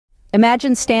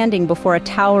Imagine standing before a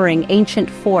towering ancient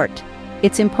fort,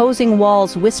 its imposing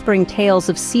walls whispering tales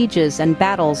of sieges and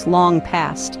battles long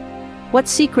past. What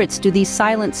secrets do these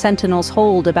silent sentinels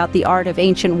hold about the art of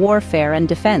ancient warfare and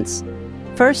defense?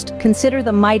 First, consider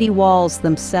the mighty walls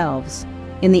themselves.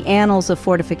 In the annals of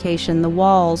fortification, the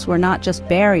walls were not just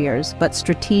barriers, but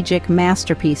strategic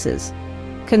masterpieces.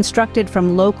 Constructed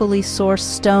from locally sourced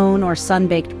stone or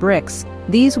sun-baked bricks,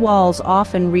 these walls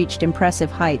often reached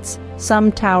impressive heights,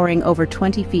 some towering over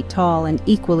 20 feet tall and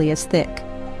equally as thick.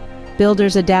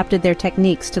 Builders adapted their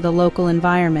techniques to the local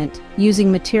environment,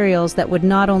 using materials that would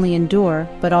not only endure,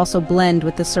 but also blend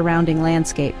with the surrounding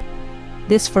landscape.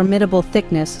 This formidable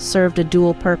thickness served a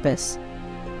dual purpose: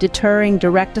 deterring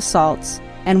direct assaults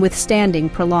and withstanding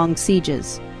prolonged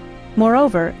sieges.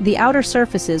 Moreover, the outer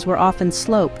surfaces were often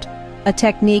sloped, a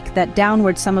technique that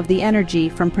downward some of the energy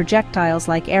from projectiles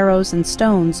like arrows and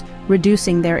stones,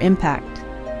 reducing their impact.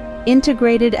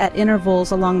 Integrated at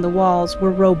intervals along the walls were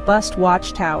robust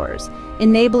watchtowers,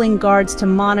 enabling guards to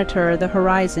monitor the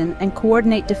horizon and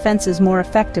coordinate defenses more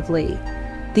effectively.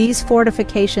 These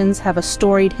fortifications have a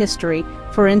storied history.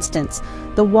 For instance,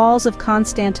 the walls of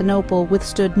Constantinople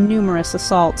withstood numerous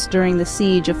assaults during the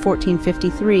siege of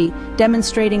 1453,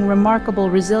 demonstrating remarkable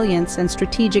resilience and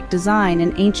strategic design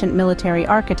in ancient military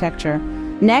architecture.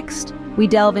 Next, we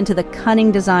delve into the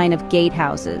cunning design of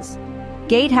gatehouses.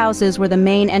 Gatehouses were the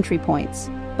main entry points,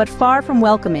 but far from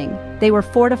welcoming, they were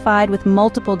fortified with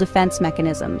multiple defense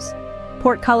mechanisms.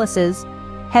 Portcullises,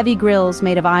 heavy grills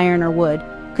made of iron or wood,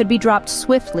 could be dropped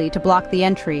swiftly to block the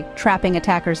entry, trapping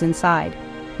attackers inside.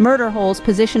 Murder holes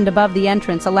positioned above the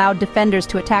entrance allowed defenders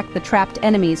to attack the trapped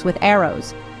enemies with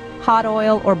arrows, hot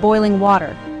oil or boiling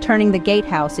water, turning the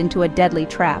gatehouse into a deadly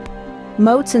trap.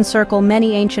 Moats encircle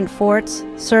many ancient forts,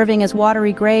 serving as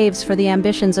watery graves for the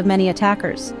ambitions of many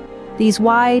attackers. These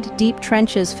wide, deep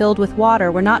trenches filled with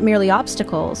water were not merely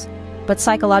obstacles, but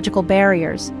psychological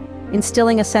barriers,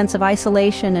 instilling a sense of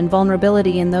isolation and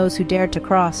vulnerability in those who dared to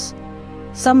cross.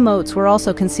 Some moats were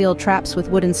also concealed traps with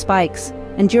wooden spikes,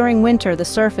 and during winter the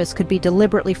surface could be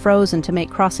deliberately frozen to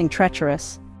make crossing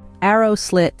treacherous. Arrow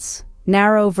slits,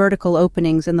 narrow vertical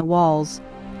openings in the walls,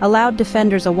 allowed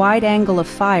defenders a wide angle of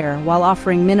fire while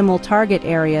offering minimal target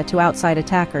area to outside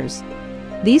attackers.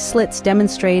 These slits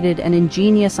demonstrated an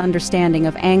ingenious understanding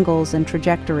of angles and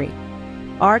trajectory.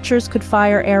 Archers could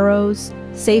fire arrows,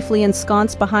 safely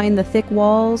ensconced behind the thick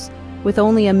walls, with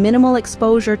only a minimal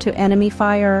exposure to enemy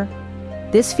fire.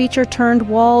 This feature turned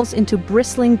walls into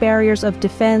bristling barriers of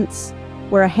defense,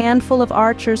 where a handful of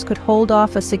archers could hold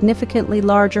off a significantly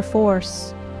larger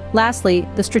force. Lastly,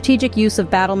 the strategic use of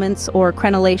battlements or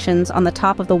crenellations on the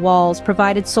top of the walls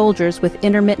provided soldiers with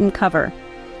intermittent cover.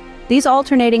 These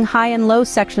alternating high and low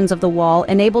sections of the wall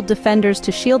enabled defenders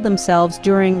to shield themselves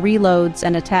during reloads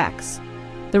and attacks.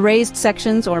 The raised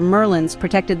sections, or merlons,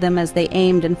 protected them as they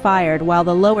aimed and fired, while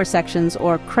the lower sections,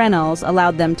 or crenelles,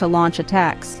 allowed them to launch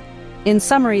attacks. In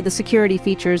summary, the security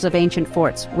features of ancient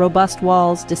forts: robust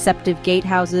walls, deceptive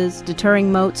gatehouses, deterring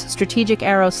moats, strategic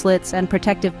arrow slits, and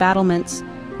protective battlements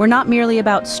were not merely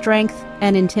about strength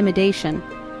and intimidation.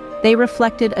 They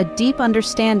reflected a deep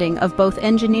understanding of both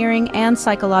engineering and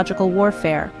psychological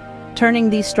warfare, turning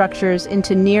these structures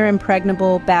into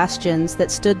near-impregnable bastions that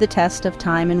stood the test of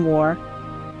time and war.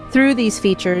 Through these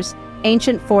features,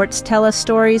 ancient forts tell us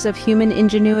stories of human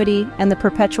ingenuity and the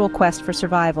perpetual quest for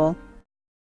survival.